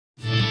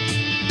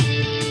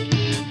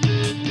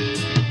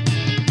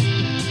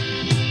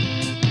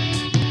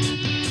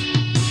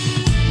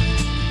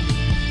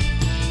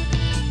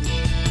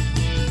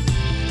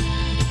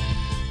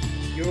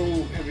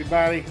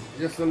everybody.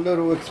 Just a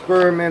little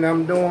experiment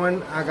I'm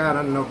doing. I got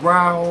a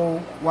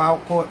Navajo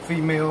wild caught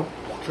female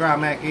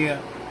Trimac here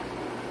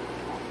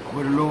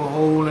with a little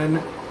hole in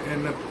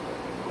the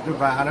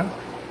divider.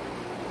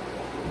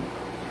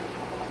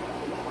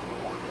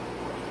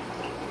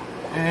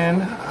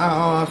 And I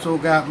also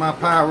got my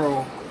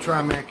Pyro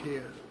Trimac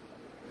here.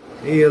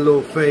 He a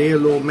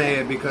little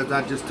mad because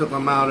I just took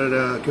him out of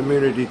the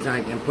community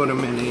tank and put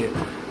him in here.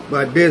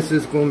 But this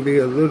is going to be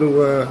a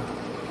little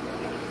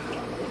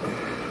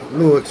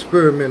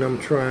experiment I'm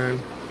trying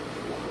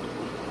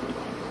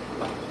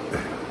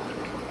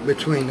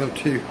between them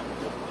two.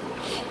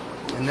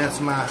 And that's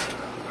my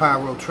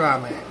Pyro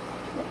Trimac.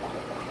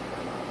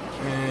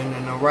 And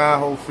an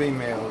Navajo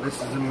female. This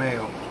is a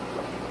male.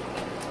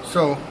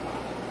 So,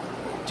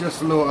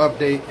 just a little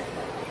update.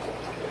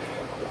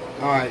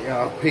 Alright,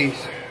 y'all.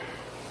 Peace.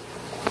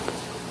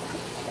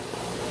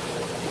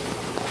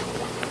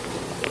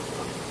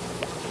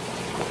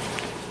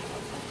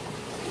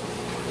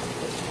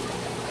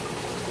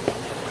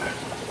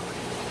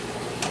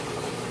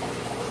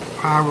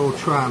 Pyro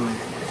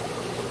Trimac.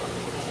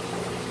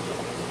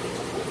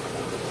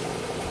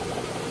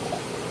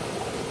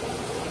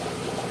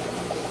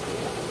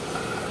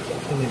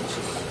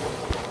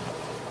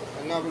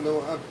 Another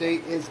little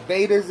update is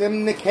betas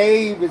in the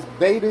cave. It's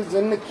betas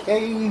in the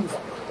cave.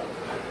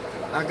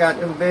 I got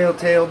them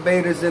veil-tail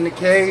betas in the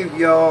cave,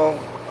 y'all.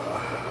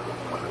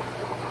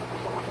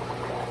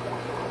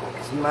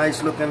 Some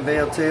nice looking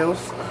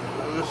veil-tails.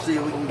 Let's see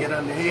if we can get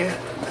under here.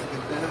 Look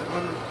at that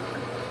one.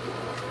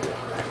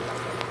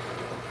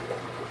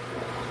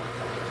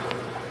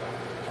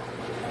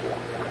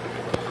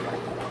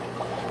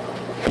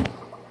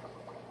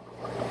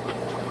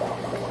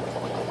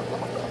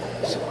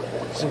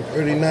 Some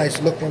pretty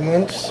nice looking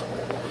ones.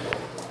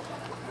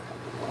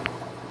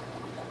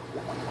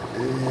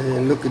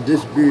 And look at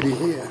this beauty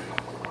here.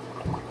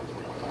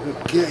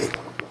 Okay.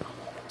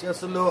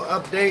 Just a little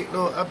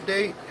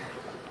update.